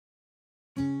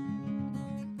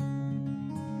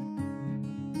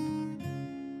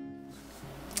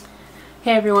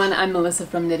Hey everyone, I'm Melissa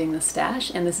from Knitting the Stash,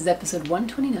 and this is episode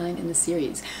 129 in the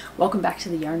series. Welcome back to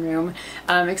the yarn room.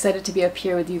 I'm excited to be up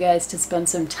here with you guys to spend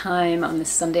some time on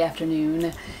this Sunday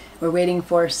afternoon. We're waiting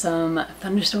for some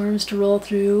thunderstorms to roll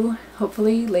through,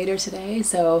 hopefully later today,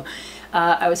 so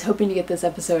I was hoping to get this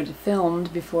episode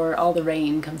filmed before all the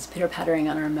rain comes pitter-pattering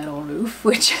on our metal roof,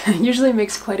 which usually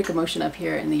makes quite a commotion up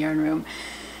here in the yarn room.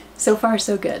 So far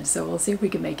so good, so we'll see if we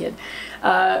can make it.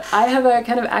 I have a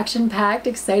kind of action-packed,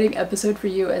 exciting episode for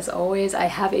you as always. I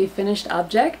have a finished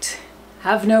object.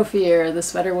 Have no fear, the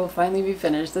sweater will finally be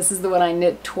finished. This is the one I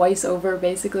knit twice over,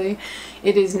 basically.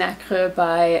 It is Nacre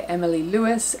by Emilie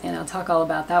Luis, and I'll talk all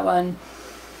about that one.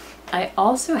 I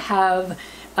also have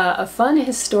a fun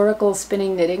historical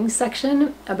spinning knitting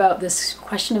section about this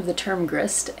question of the term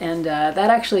grist, and that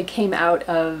actually came out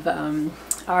of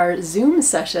our Zoom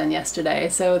session yesterday.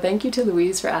 So thank you to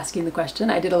Louise for asking the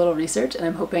question. I did a little research and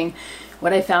I'm hoping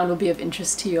what I found will be of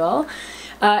interest to you all.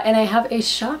 And I have a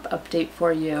shop update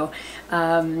for you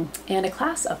and a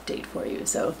class update for you.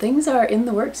 So things are in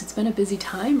the works. It's been a busy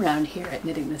time around here at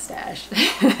Knitting the Stash.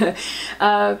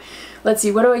 Let's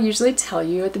see, what do I usually tell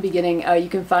you at the beginning? You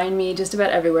can find me just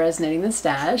about everywhere as Knitting the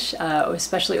Stash,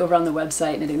 especially over on the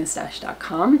website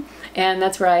knittingthestash.com. And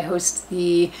that's where I host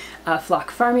the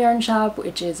Flock Farm Yarn Shop,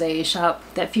 which is a shop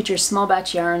that features small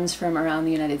batch yarns from around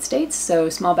the United States. So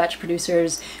small batch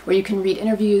producers where you can read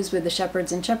interviews with the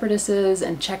shepherds and shepherdesses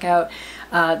and check out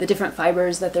the different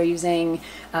fibers that they're using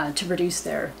to produce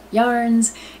their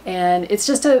yarns. And it's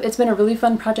been a really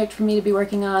fun project for me to be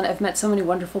working on. I've met so many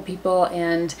wonderful people,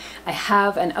 and I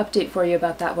have an update for you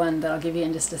about that one that I'll give you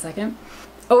in just a second.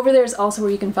 Over there is also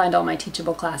where you can find all my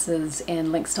Teachable classes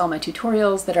and links to all my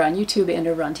tutorials that are on YouTube and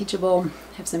over on Teachable.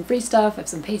 I have some free stuff, I have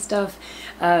some pay stuff.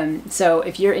 So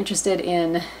if you're interested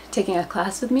in taking a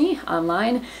class with me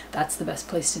online, that's the best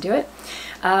place to do it.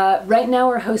 Right now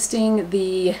we're hosting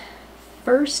the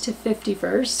 1st to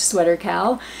 51st Sweater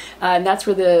KAL, and that's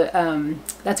where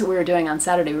that's what we were doing on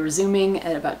Saturday. We were Zooming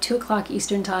at about 2 o'clock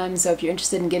Eastern time, so if you're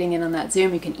interested in getting in on that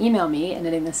Zoom, you can email me at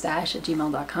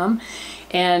knittingthestash@gmail.com.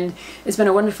 And it's been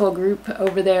a wonderful group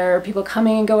over there, people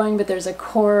coming and going, but there's a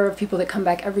core of people that come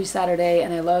back every Saturday,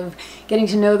 and I love getting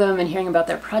to know them and hearing about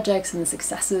their projects and the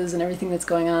successes and everything that's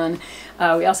going on.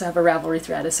 We also have a Ravelry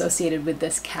thread associated with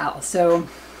this KAL. So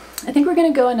I think we're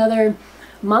going to go another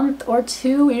month or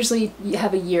two. We usually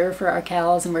have a year for our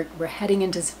KALs, and we're heading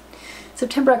into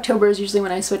September, October is usually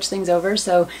when I switch things over,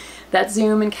 so that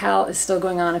Zoom and KAL is still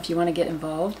going on if you want to get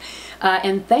involved.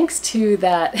 And thanks to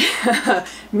that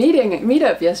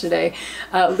meetup yesterday,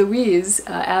 Louise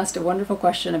asked a wonderful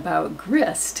question about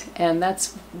grist, and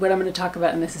that's what I'm going to talk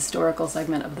about in this historical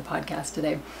segment of the podcast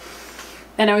today.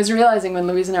 And I was realizing when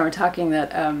Louise and I were talking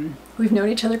that we've known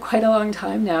each other quite a long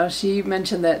time now. She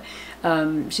mentioned that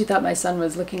she thought my son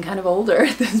was looking kind of older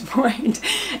at this point.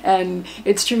 And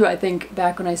it's true, I think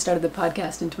back when I started the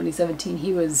podcast in 2017,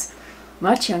 he was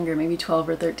much younger, maybe 12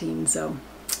 or 13. So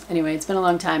anyway, it's been a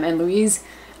long time. And Louise,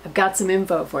 I've got some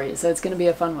info for you, so it's going to be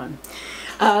a fun one.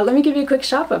 Let me give you a quick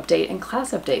shop update and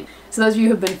class update. So those of you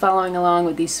who have been following along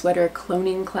with these sweater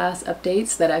cloning class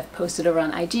updates that I've posted over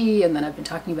on IG, and then I've been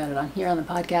talking about it on here on the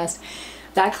podcast,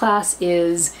 that class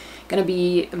is going to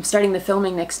be, I'm starting the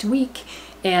filming next week,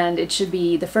 and it should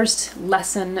be, the first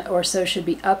lesson or so should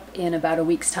be up in about a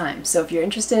week's time. So if you're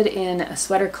interested in a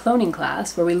sweater cloning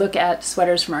class where we look at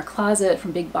sweaters from our closet,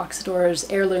 from big box stores,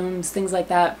 heirlooms, things like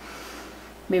that,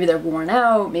 maybe they're worn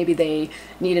out, maybe they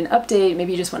need an update,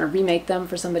 maybe you just want to remake them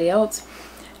for somebody else.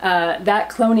 That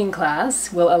cloning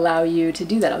class will allow you to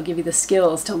do that. It'll give you the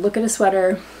skills to look at a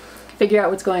sweater, figure out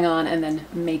what's going on, and then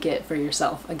make it for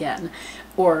yourself again.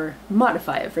 Or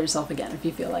modify it for yourself again if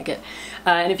you feel like it.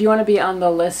 And if you want to be on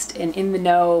the list and in the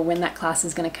know when that class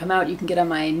is going to come out, you can get on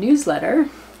my newsletter.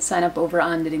 Sign up over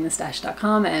on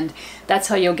knittingthestash.com, and that's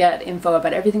how you'll get info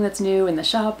about everything that's new in the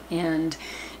shop and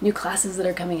new classes that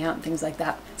are coming out and things like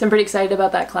that. So I'm pretty excited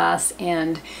about that class,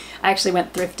 and I actually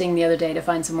went thrifting the other day to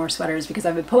find some more sweaters because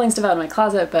I've been pulling stuff out of my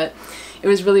closet, but it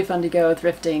was really fun to go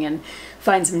thrifting and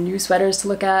find some new sweaters to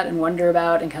look at and wonder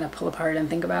about and kind of pull apart and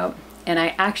think about. And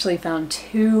I actually found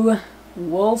 2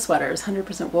 wool sweaters,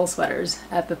 100% wool sweaters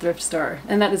at the thrift store,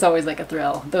 and that is always like a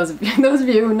thrill. Those of you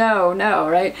who know,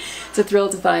 right? It's a thrill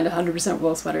to find 100%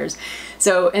 wool sweaters.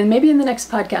 So, and maybe in the next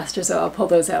podcast or so I'll pull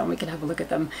those out and we can have a look at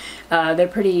them. They're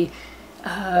pretty,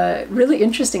 really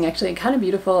interesting actually, and kind of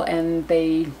beautiful, and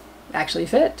they actually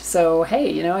fit. So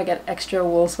hey, you know, I get extra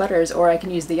wool sweaters, or I can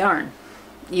use the yarn.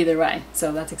 Either way,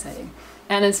 so that's exciting.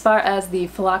 And as far as the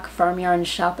Flock Farm Yarn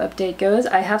shop update goes,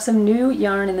 I have some new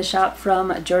yarn in the shop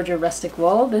from Georgia Rustic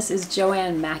Wool. This is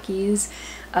Joanne Mackey's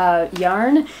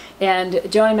yarn, and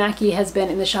Joanne Mackey has been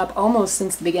in the shop almost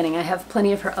since the beginning. I have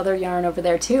plenty of her other yarn over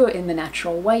there too in the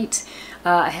natural white.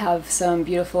 I have some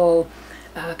beautiful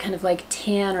kind of like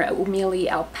tan or Emilie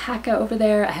alpaca over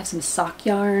there. I have some sock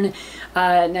yarn.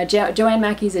 Now Joanne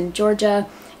Mackey's in Georgia,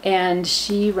 and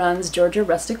she runs Georgia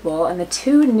Rustic Wool, and the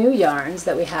two new yarns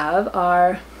that we have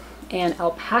are an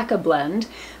alpaca blend.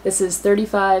 This is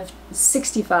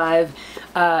 3565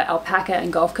 alpaca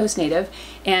and Gulf Coast native,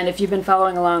 and if you've been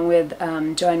following along with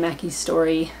Joanne Mackey's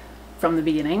story from the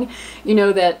beginning, you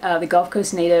know that the Gulf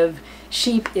Coast native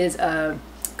sheep is a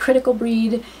critical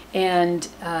breed, and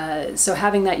so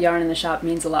having that yarn in the shop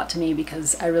means a lot to me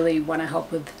because I really want to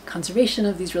help with conservation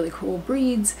of these really cool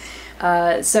breeds.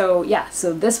 So yeah,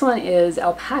 so this one is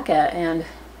alpaca and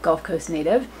Gulf Coast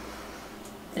native.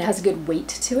 It has a good weight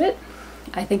to it.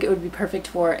 I think it would be perfect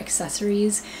for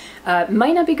accessories.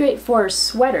 Might not be great for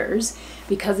sweaters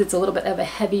because it's a little bit of a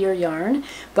heavier yarn,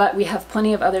 but we have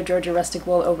plenty of other Georgia Rustic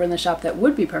Wool over in the shop that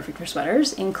would be perfect for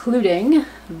sweaters, including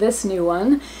this new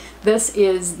one. This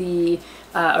is the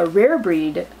a rare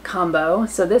breed combo.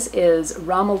 So this is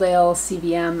Romeldale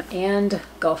CVM and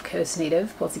Gulf Coast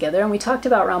native pulled together, and we talked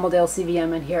about Romeldale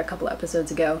CVM in here a couple episodes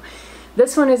ago.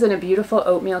 This one is in a beautiful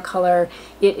oatmeal color.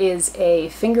 It is a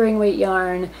fingering weight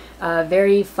yarn,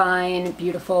 very fine,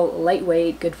 beautiful,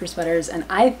 lightweight, good for sweaters, and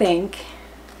I think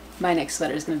my next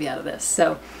sweater is going to be out of this.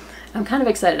 So I'm kind of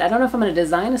excited. I don't know if I'm going to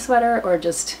design a sweater or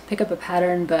just pick up a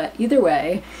pattern, but either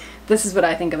way, this is what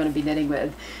I think I'm going to be knitting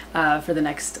with for the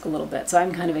next little bit. So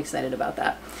I'm kind of excited about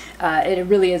that. It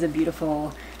really is a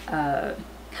beautiful, kind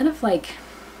of like,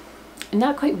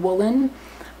 not quite woolen,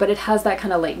 but it has that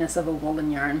kind of lightness of a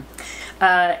woolen yarn.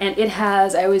 And it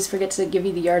has, I always forget to give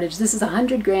you the yardage, this is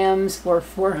 100 grams for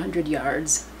 400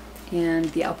 yards. And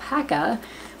the alpaca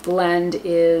blend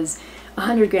is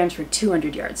 100 grams for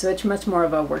 200 yards. So it's much more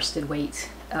of a worsted weight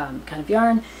kind of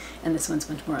yarn. And this one's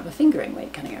much more of a fingering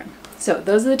weight kind of yarn. So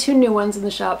those are the two new ones in the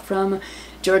shop from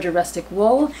Georgia Rustic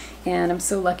Wool, and I'm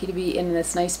so lucky to be in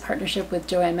this nice partnership with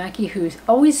Joanne Mackey, who's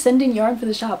always sending yarn for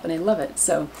the shop, and I love it.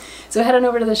 So head on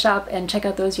over to the shop and check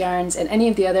out those yarns and any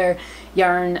of the other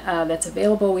yarn that's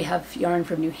available. We have yarn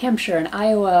from New Hampshire and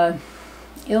Iowa,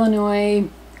 Illinois,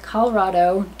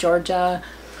 Colorado, Georgia,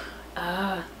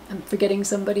 I'm forgetting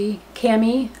somebody,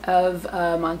 Cami of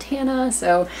Montana.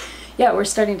 So yeah, we're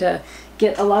starting to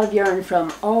get a lot of yarn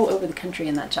from all over the country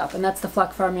in that shop, and that's the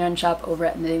Flock Farm Yarn shop over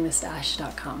at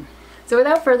knittingthestash.com. So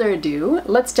without further ado,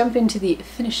 let's jump into the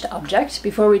finished object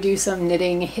before we do some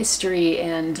knitting history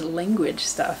and language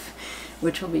stuff,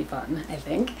 which will be fun, I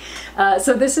think.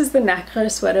 So this is the Nacre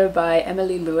sweater by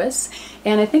Emilie Luis,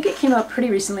 and I think it came out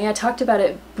pretty recently. I talked about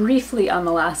it briefly on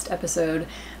the last episode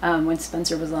when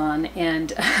Spencer was on,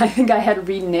 and I think I had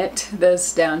re-knit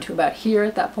this down to about here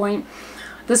at that point.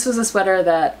 This was a sweater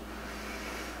that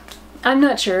I'm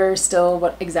not sure still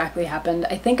what exactly happened.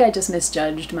 I think I just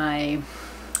misjudged my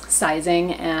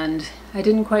sizing, and I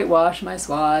didn't quite wash my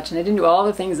swatch, and I didn't do all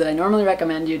the things that I normally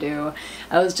recommend you do.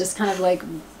 I was just kind of like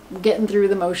getting through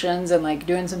the motions and like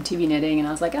doing some TV knitting, and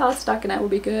I was like, oh, stockinette will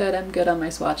be good. I'm good on my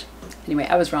swatch. Anyway,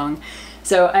 I was wrong.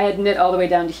 So I had knit all the way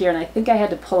down to here, and I think I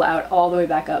had to pull out all the way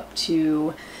back up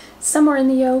to somewhere in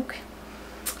the yoke.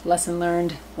 Lesson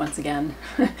learned once again.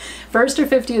 First or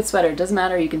 50th sweater, doesn't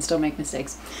matter, you can still make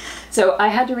mistakes. So I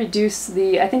had to reduce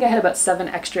I think I had about 7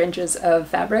 extra inches of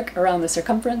fabric around the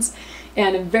circumference,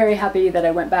 and I'm very happy that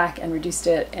I went back and reduced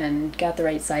it and got the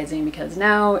right sizing, because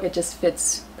now it just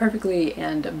fits perfectly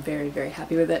and I'm very, very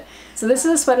happy with it. So this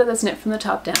is a sweater that's knit from the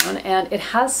top down, and it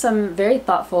has some very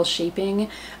thoughtful shaping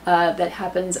that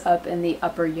happens up in the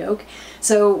upper yoke.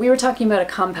 So we were talking about a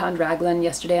compound raglan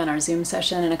yesterday on our Zoom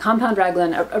session, and a compound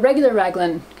raglan, a regular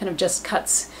raglan kind of just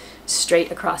cuts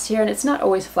straight across here, and it's not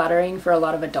always flattering for a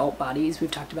lot of adult bodies.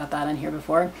 We've talked about that on here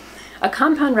before. A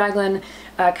compound raglan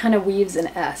kind of weaves an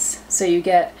S, so you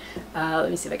get, let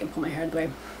me see if I can pull my hair out of the way.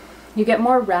 You get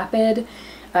more rapid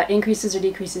increases or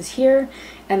decreases here,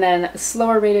 and then a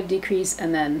slower rate of decrease,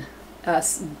 and then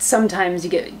sometimes you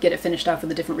get it finished off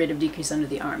with a different rate of decrease under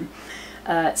the arm.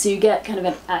 So you get kind of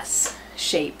an S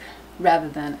shape rather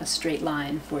than a straight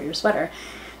line for your sweater.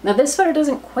 Now this sweater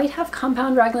doesn't quite have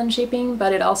compound raglan shaping,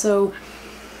 but it also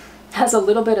has a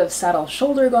little bit of saddle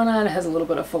shoulder going on, it has a little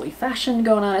bit of fully fashioned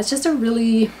going on. It's just a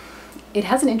really, it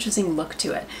has an interesting look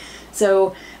to it.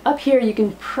 So up here you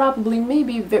can probably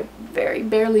maybe very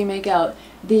barely make out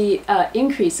the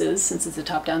increases, since it's a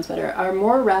top-down sweater, are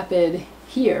more rapid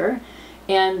here,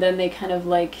 and then they kind of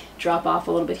like drop off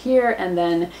a little bit here and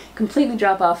then completely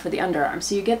drop off for the underarm.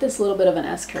 So you get this little bit of an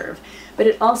S-curve, but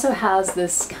it also has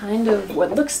this kind of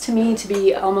what looks to me to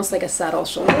be almost like a saddle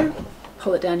shoulder.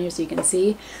 Pull it down here so you can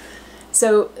see.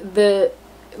 So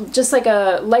just like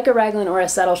a raglan or a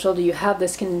saddle shoulder, you have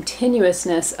this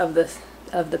continuousness of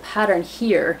the pattern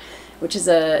here, which is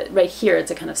right here,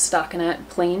 it's a kind of stockinette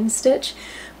plain stitch,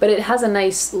 but it has a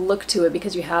nice look to it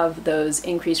because you have those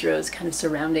increased rows kind of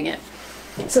surrounding it.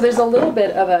 So there's a little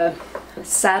bit of a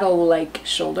saddle-like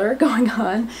shoulder going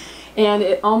on, and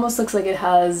it almost looks like it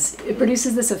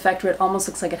produces this effect where it almost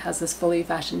looks like it has this fully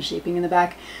fashioned shaping in the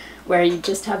back, where you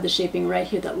just have the shaping right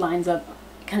here that lines up,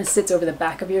 kind of sits over the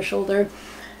back of your shoulder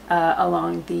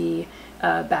along the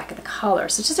back of the collar.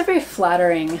 So it's just a very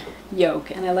flattering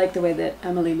yoke, and I like the way that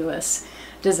Emilie Luis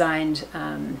designed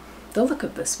the look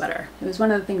of this sweater. It was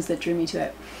one of the things that drew me to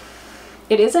it.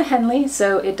 It is a Henley,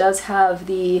 so it does have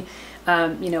the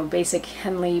basic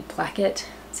Henley placket.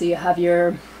 So you have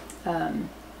your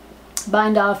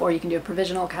bind off, or you can do a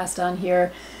provisional cast on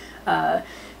here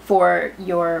for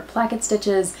your placket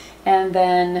stitches, and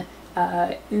then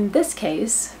in this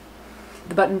case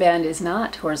the button band is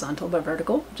not horizontal but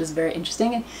vertical, which is very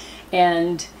interesting,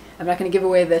 and I'm not going to give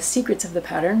away the secrets of the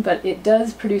pattern, but it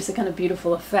does produce a kind of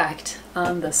beautiful effect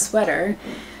on the sweater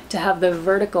to have the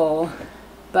vertical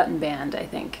button band, I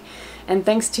think. And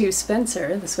thanks to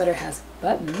Spencer, the sweater has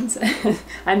buttons.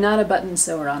 I'm not a button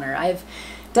sewer on her. I've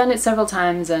done it several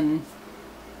times and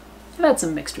I've had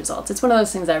some mixed results. It's one of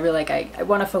those things I really like. I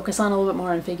want to focus on a little bit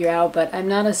more and figure out, but I'm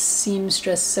not a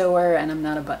seamstress sewer and I'm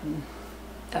not a button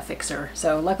fixer.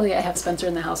 So luckily I have Spencer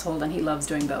in the household and he loves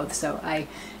doing both, so I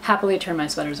happily turn my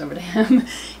sweaters over to him.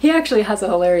 He actually has a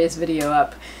hilarious video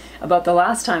up about the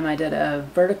last time I did a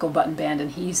vertical button band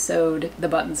and he sewed the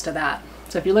buttons to that.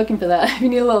 So if you're looking for that, if you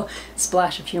need a little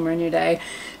splash of humor in your day,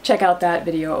 check out that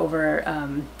video over,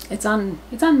 it's on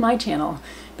my channel,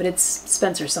 but it's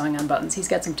Spencer sewing on buttons. He's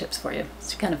got some tips for you.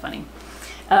 It's kind of funny.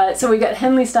 So we got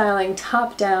Henley styling,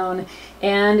 top down,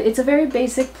 and it's a very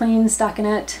basic plain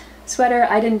stockinette sweater.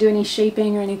 I didn't do any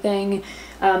shaping or anything,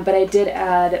 but I did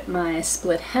add my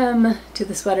split hem to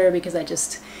the sweater because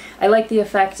I like the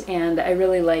effect, and I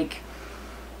really like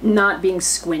not being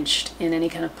squinched in any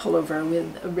kind of pullover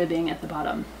with a ribbing at the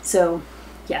bottom. So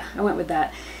yeah, I went with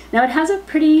that. Now it has a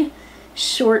pretty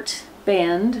short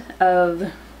band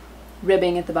of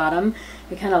ribbing at the bottom.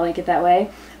 I kind of like it that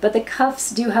way, but the cuffs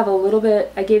do have a little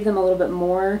bit, I gave them a little bit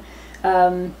more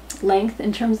length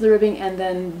in terms of the ribbing, and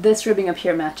then this ribbing up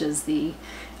here matches the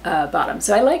bottom.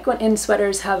 So I like when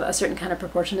sweaters have a certain kind of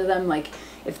proportion to them, like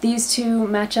if these two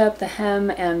match up, the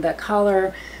hem and the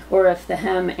collar, or if the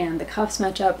hem and the cuffs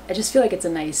match up, I just feel like it's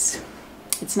nice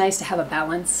to have a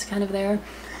balance kind of there.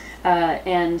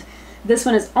 And this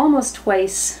one is almost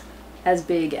twice as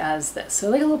big as this. So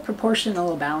like a little proportion, a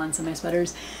little balance in my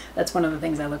sweaters. That's one of the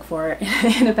things I look for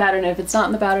in a pattern. If it's not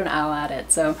in the pattern, I'll add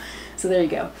it. So there you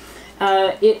go.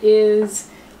 It is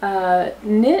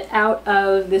knit out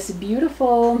of this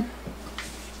beautiful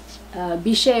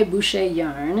Bichet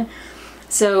yarn.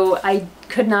 So I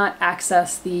could not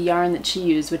access the yarn that she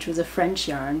used, which was a French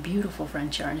yarn, beautiful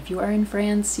French yarn. If you are in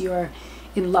France, you are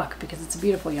in luck because it's a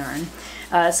beautiful yarn.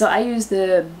 So I used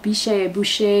the Bichet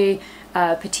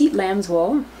Petite Lamb's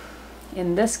Wool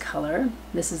in this color.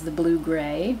 This is the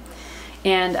blue-gray.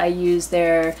 And I used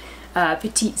their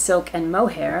Petite Silk and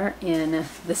Mohair in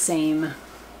the same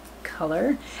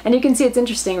color. And you can see it's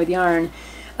interesting with yarn.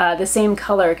 The same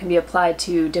color can be applied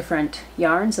to different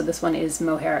yarns. So this one is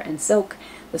mohair and silk,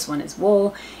 this one is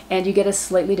wool, and you get a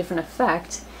slightly different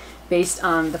effect based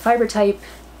on the fiber type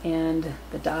and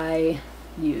the dye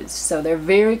used. So they're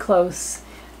very close.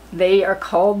 They are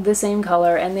called the same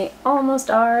color, and they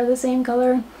almost are the same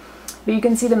color, but you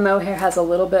can see the mohair has a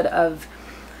little bit of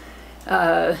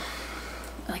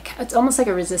like, it's almost like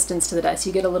a resistance to the dye. So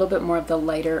you get a little bit more of the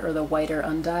lighter or the whiter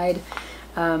undyed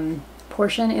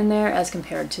portion in there as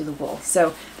compared to the wool.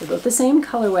 So they're both the same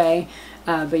colorway,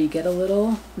 but you get a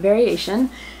little variation,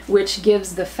 which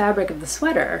gives the fabric of the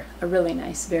sweater a really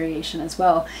nice variation as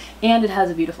well. And it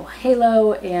has a beautiful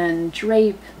halo and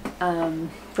drape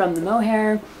from the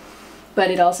mohair, but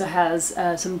it also has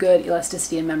some good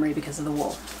elasticity and memory because of the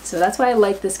wool. So that's why I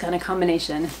like this kind of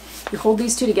combination. You hold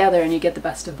these two together and you get the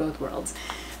best of both worlds.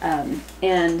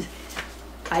 And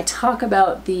I talk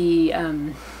about the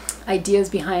ideas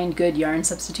behind good yarn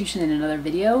substitution in another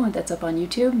video that's up on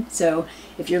YouTube. So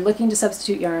if you're looking to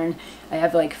substitute yarn, I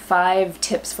have like 5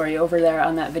 tips for you over there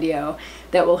on that video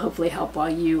that will hopefully help while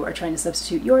you are trying to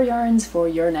substitute your yarns for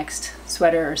your next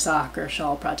sweater or sock or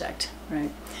shawl project,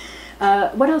 right?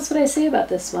 What else would I say about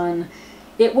this one?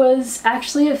 It was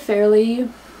actually a fairly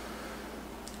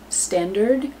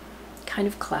standard, kind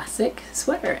of classic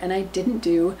sweater, and I didn't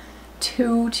do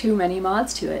too many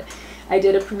mods to it. I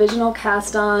did a provisional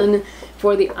cast on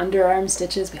for the underarm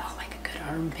stitches. We all like a good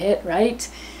armpit, right?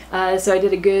 So I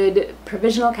did a good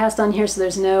provisional cast on here, so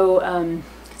there's no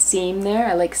seam there.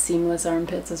 I like seamless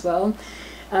armpits as well.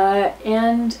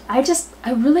 And I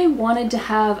really wanted to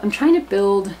have, I'm trying to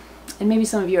build, and maybe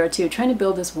some of you are too, trying to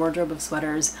build this wardrobe of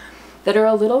sweaters that are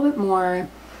a little bit more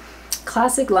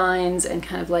classic lines and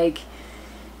kind of like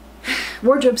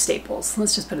wardrobe staples,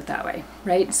 let's just put it that way,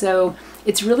 right? So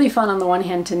it's really fun on the one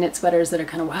hand to knit sweaters that are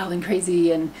kind of wild and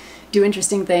crazy and do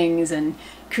interesting things and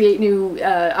create new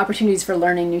opportunities for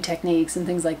learning new techniques and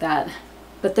things like that.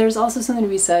 But there's also something to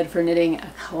be said for knitting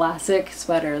a classic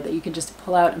sweater that you can just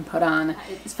pull out and put on.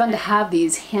 It's fun to have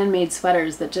these handmade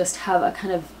sweaters that just have a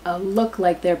kind of a look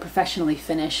like they're professionally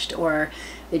finished, or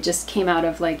they just came out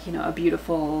of, like, you know, a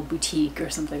beautiful boutique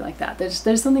or something like that.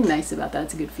 There's something nice about that.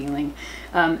 It's a good feeling.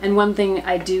 And one thing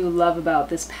I do love about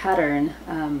this pattern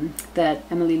that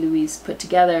Emilie Luis put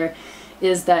together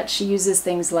is that she uses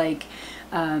things like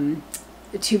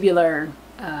tubular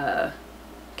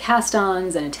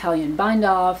cast-ons and Italian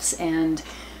bind-offs and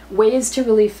ways to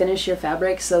really finish your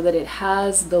fabric so that it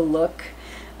has the look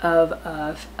of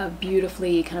a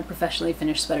beautifully kind of professionally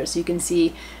finished sweater. So you can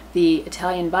see the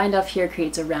Italian bind-off here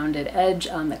creates a rounded edge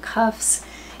on the cuffs,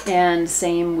 and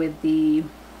same with the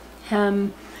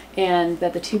hem, and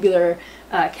that the tubular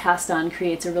cast-on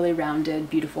creates a really rounded,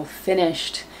 beautiful,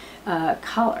 finished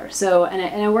collar. So,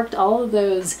 and I worked all of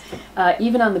those,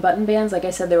 even on the button bands. Like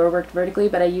I said, they were worked vertically,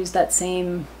 but I used that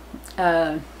same,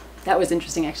 that was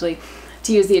interesting actually,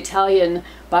 to use the Italian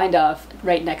bind-off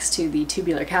right next to the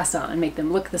tubular cast-on and make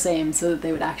them look the same so that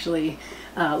they would actually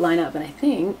line up. And I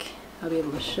think I'll be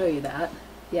able to show you that.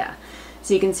 Yeah.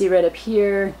 So you can see right up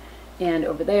here and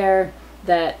over there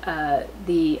that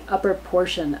the upper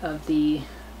portion of the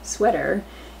sweater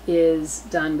is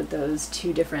done with those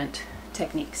two different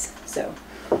techniques. So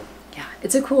yeah,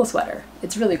 it's a cool sweater.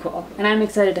 It's really cool. And I'm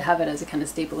excited to have it as a kind of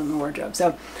staple in the wardrobe.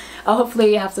 So I'll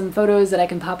hopefully have some photos that I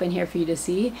can pop in here for you to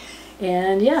see.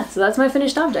 And yeah, so that's my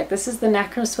finished object. This is the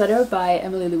Nacre sweater by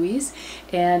Emilie Luis,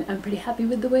 and I'm pretty happy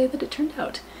with the way that it turned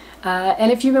out.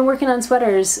 And if you've been working on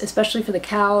sweaters, especially for the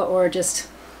KAL, or just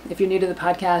if you're new to the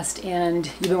podcast and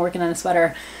you've been working on a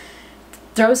sweater,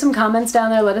 throw some comments down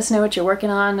there. Let us know what you're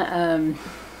working on,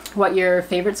 what your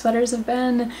favorite sweaters have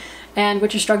been, and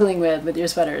what you're struggling with your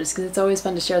sweaters, because it's always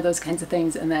fun to share those kinds of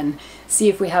things and then see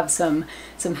if we have some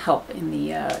help in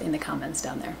the comments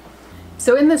down there.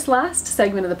 So in this last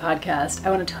segment of the podcast, I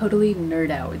want to totally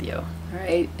nerd out with you, all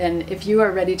right? And if you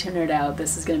are ready to nerd out,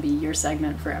 this is going to be your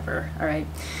segment forever, all right?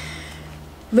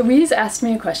 Louise asked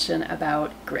me a question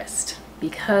about grist,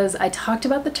 because I talked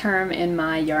about the term in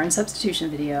my yarn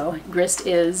substitution video. Grist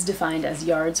is defined as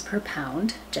yards per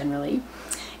pound, generally.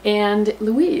 And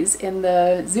Louise in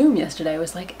the Zoom yesterday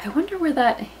was like, I wonder where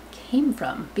that came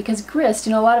from. Because grist,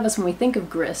 you know, a lot of us, when we think of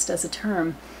grist as a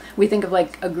term, we think of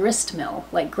like a grist mill,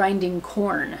 like grinding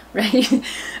corn, right?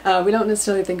 We don't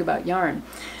necessarily think about yarn.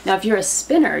 Now, if you're a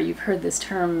spinner, you've heard this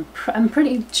term. I'm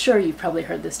pretty sure you've probably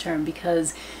heard this term,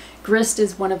 because grist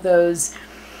is one of those,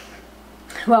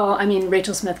 well, I mean,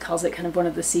 Rachel Smith calls it kind of one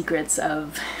of the secrets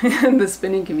of the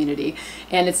spinning community.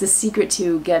 And it's the secret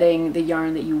to getting the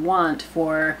yarn that you want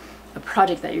for a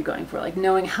project that you're going for, like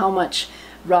knowing how much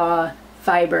raw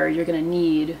fiber you're going to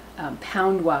need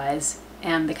pound-wise,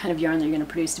 and the kind of yarn that you're going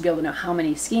to produce to be able to know how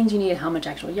many skeins you need, how much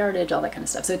actual yardage, all that kind of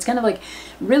stuff. So it's kind of like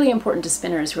really important to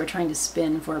spinners who are trying to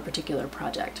spin for a particular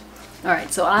project. All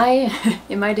right, so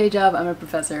in my day job, I'm a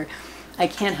professor. I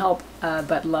can't help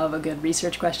but love a good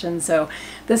research question, so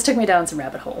this took me down some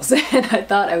rabbit holes, and I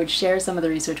thought I would share some of the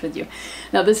research with you.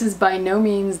 Now, this is by no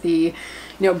means the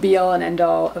be-all and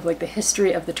end-all of like the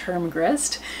history of the term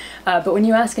grist, but when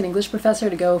you ask an English professor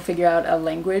to go figure out a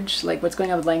language, like what's going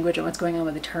on with language and what's going on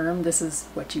with a term, this is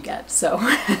what you get, so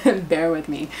bear with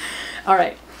me. All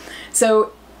right,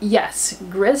 so yes,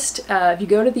 grist, if you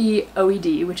go to the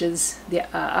OED, which is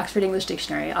the Oxford English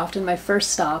Dictionary, often my first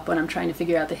stop when I'm trying to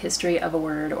figure out the history of a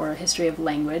word or a history of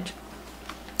language,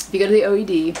 if you go to the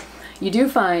OED, you do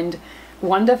find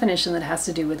one definition that has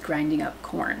to do with grinding up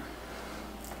corn.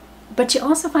 But you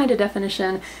also find a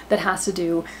definition that has to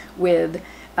do with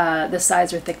the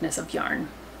size or thickness of yarn.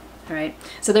 All right,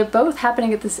 so they're both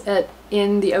happening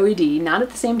in the OED, not at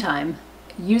the same time.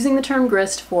 Using the term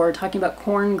grist for talking about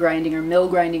corn grinding or mill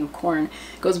grinding of corn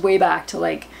goes way back to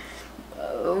like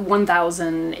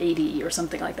 1080 or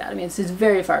something like that. I mean, it's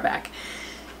very far back.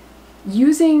 The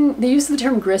use of the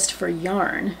term grist for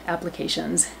yarn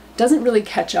applications doesn't really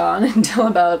catch on until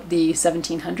about the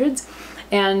 1700s.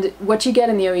 And what you get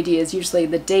in the OED is usually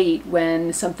the date when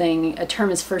a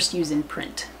term is first used in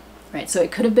print, right? So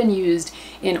it could have been used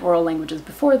in oral languages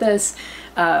before this,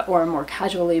 or more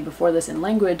casually before this in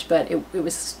language, but it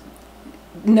was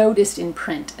noticed in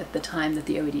print at the time that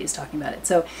the OED is talking about it.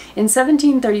 So in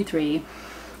 1733,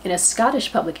 in a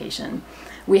Scottish publication,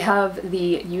 we have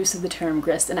the use of the term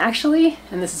grist. And actually,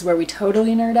 and this is where we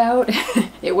totally nerd out,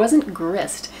 it wasn't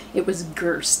grist, it was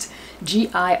girst,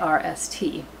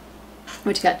 G-I-R-S-T,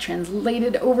 which got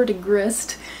translated over to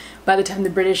grist by the time the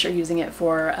British are using it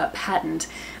for a patent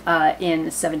in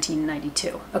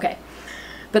 1792. Okay,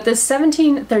 but the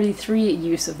 1733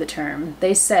 use of the term,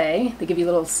 they give you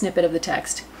a little snippet of the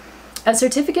text. A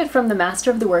certificate from the master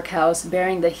of the workhouse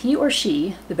bearing that he or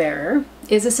she, the bearer,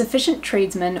 is a sufficient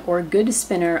tradesman or good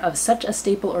spinner of such a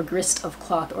staple or grist of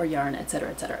cloth or yarn, etc.,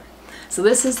 etc. So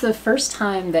this is the first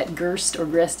time that girst or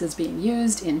grist is being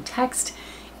used in text.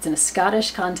 It's in a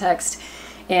Scottish context,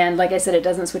 and like I said, it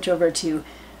doesn't switch over to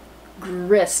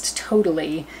grist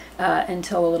totally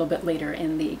until a little bit later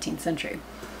in the 18th century.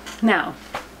 Now,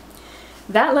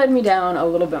 that led me down a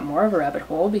little bit more of a rabbit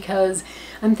hole because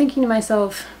I'm thinking to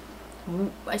myself,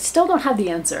 I still don't have the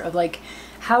answer of like,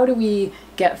 how do we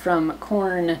get from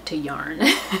corn to yarn?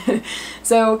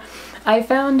 So I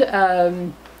found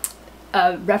a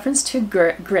reference to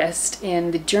grist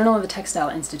in the Journal of the Textile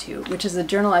Institute, which is a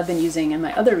journal I've been using in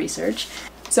my other research.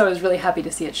 So I was really happy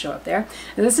to see it show up there.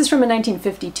 And this is from a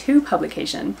 1952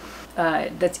 publication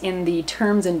that's in the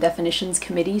Terms and Definitions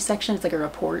Committee section. It's like a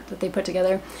report that they put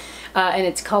together. And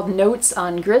it's called Notes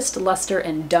on Grist, Luster,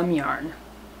 and Dumb Yarn.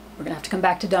 We're gonna have to come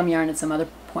back to dumb yarn at some other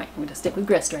point. I'm gonna stick with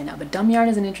grist right now, but dumb yarn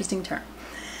is an interesting term.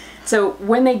 So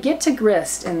when they get to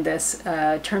grist in this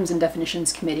Terms and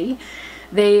Definitions Committee,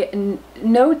 they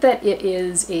note that it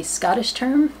is a Scottish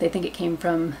term. They think it came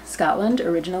from Scotland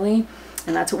originally,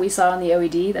 and that's what we saw in the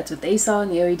OED. That's what they saw in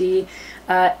the OED.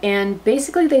 And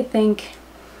basically they think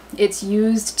it's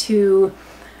used to,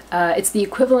 it's the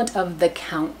equivalent of the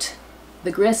count,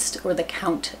 the grist or the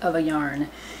count of a yarn.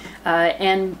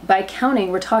 And by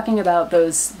counting, we're talking about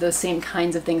those same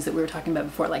kinds of things that we were talking about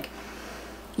before, like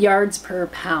yards per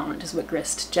pound is what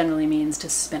grist generally means to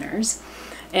spinners.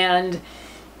 And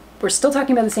we're still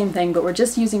talking about the same thing, but we're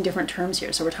just using different terms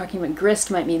here. So we're talking about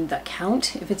grist might mean the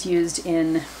count if it's used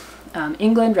in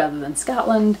England rather than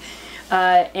Scotland.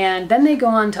 And then they go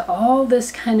on to all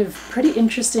this kind of pretty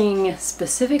interesting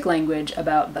specific language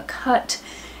about the cut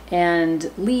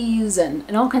and lees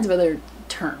and all kinds of other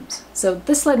terms. So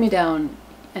this led me down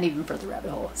an even further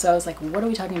rabbit hole. So I was like, what are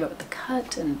we talking about with the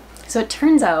cut? And so it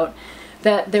turns out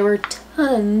that there were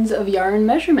tons of yarn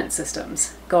measurement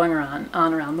systems going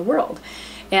around the world.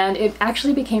 And it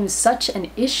actually became such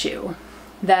an issue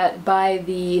that by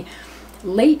the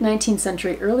late 19th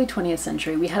century, early 20th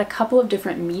century, we had a couple of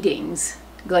different meetings,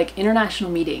 like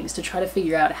international meetings, to try to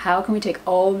figure out how can we take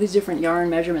all these different yarn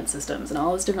measurement systems and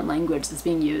all this different language that's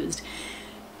being used,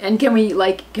 and can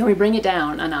we bring it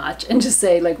down a notch and just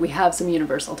say like we have some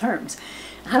universal terms.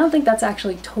 I don't think that's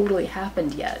actually totally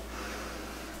happened yet.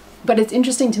 But it's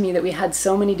interesting to me that we had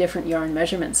so many different yarn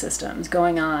measurement systems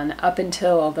going on up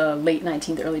until the late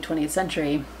 19th, early 20th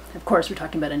century. Of course, we're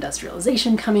talking about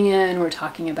industrialization coming in, we're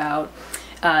talking about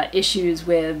issues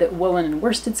with woolen and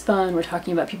worsted spun, we're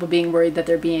talking about people being worried that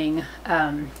they're being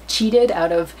cheated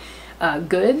out of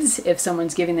goods if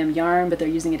someone's giving them yarn but they're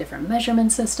using a different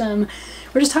measurement system.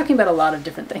 We're just talking about a lot of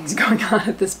different things going on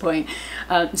at this point.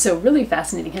 So really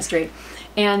fascinating history.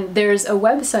 And there's a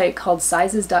website called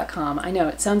sizes.com. I know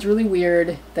it sounds really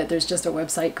weird that there's just a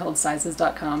website called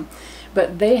sizes.com,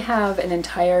 but they have an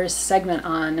entire segment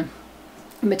on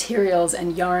materials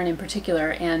and yarn in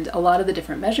particular and a lot of the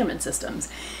different measurement systems.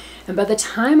 And by the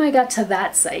time I got to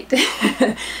that site,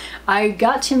 I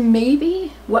got to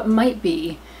maybe what might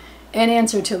be an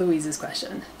answer to Louise's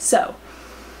question. So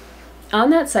on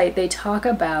that site, they talk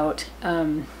about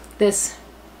this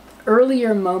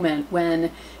earlier moment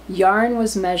when yarn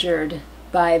was measured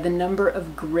by the number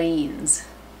of grains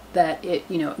that it,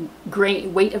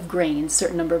 weight of grains,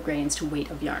 certain number of grains to weight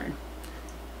of yarn.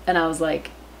 And I was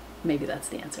like, maybe that's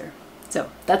the answer. So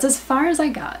that's as far as I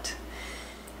got.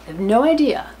 I have no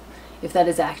idea if that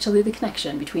is actually the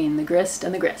connection between the grist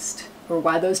and the grist, or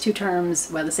why those two terms,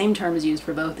 why the same term is used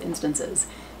for both instances.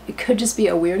 It could just be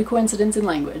a weird coincidence in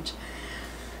language.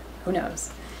 Who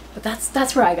knows? But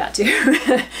that's where I got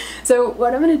to. So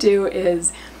what I'm going to do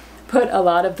is put a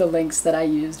lot of the links that I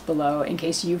used below in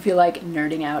case you feel like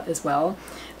nerding out as well.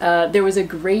 There was a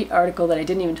great article that I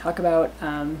didn't even talk about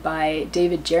by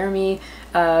David Jeremy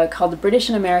called The British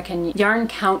and American Yarn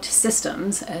Count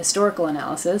Systems, a Historical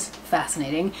Analysis.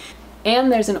 Fascinating. And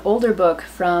there's an older book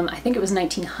from, I think it was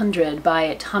 1900,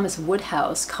 by Thomas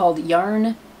Woodhouse called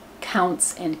Yarn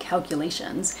Counts and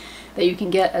Calculations that you can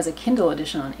get as a Kindle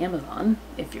edition on Amazon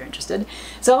if you're interested.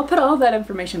 So I'll put all that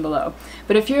information below.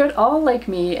 But if you're at all like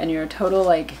me and you're a total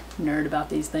like nerd about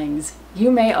these things, you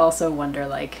may also wonder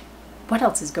like, what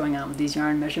else is going on with these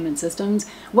yarn measurement systems?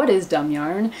 What is dumb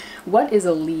yarn? What is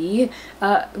a lee?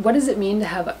 What does it mean to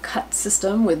have a cut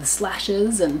system with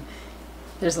slashes? And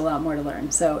there's a lot more to learn.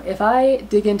 So if I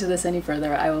dig into this any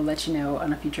further, I will let you know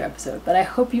on a future episode. But I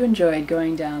hope you enjoyed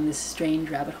going down this strange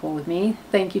rabbit hole with me.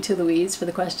 Thank you to Louise for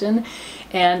the question.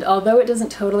 And although it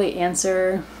doesn't totally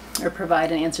answer or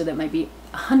provide an answer that might be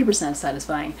 100%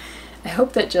 satisfying, I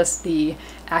hope that just the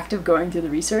act of going through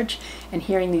the research and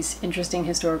hearing these interesting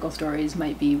historical stories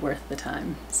might be worth the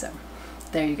time. So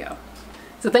there you go.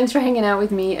 So thanks for hanging out with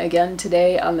me again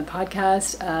today on the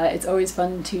podcast. It's always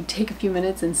fun to take a few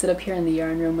minutes and sit up here in the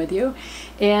yarn room with you.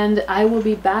 And I will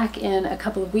be back in a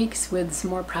couple of weeks with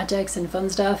some more projects and fun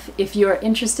stuff. If you're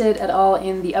interested at all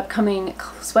in the upcoming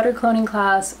sweater cloning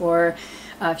class, or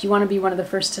if you want to be one of the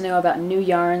first to know about new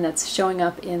yarn that's showing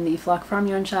up in the Flock Farm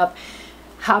Yarn Shop,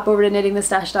 hop over to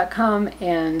knittingthestash.com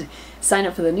and sign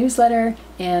up for the newsletter.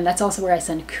 And that's also where I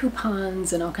send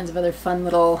coupons and all kinds of other fun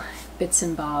little bits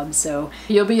and bobs, so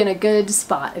you'll be in a good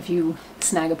spot if you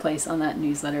snag a place on that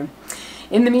newsletter.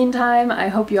 In the meantime, I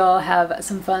hope you all have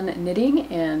some fun knitting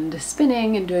and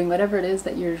spinning and doing whatever it is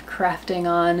that you're crafting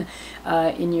on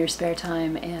in your spare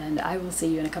time, and I will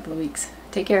see you in a couple of weeks.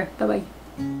 Take care. Bye-bye.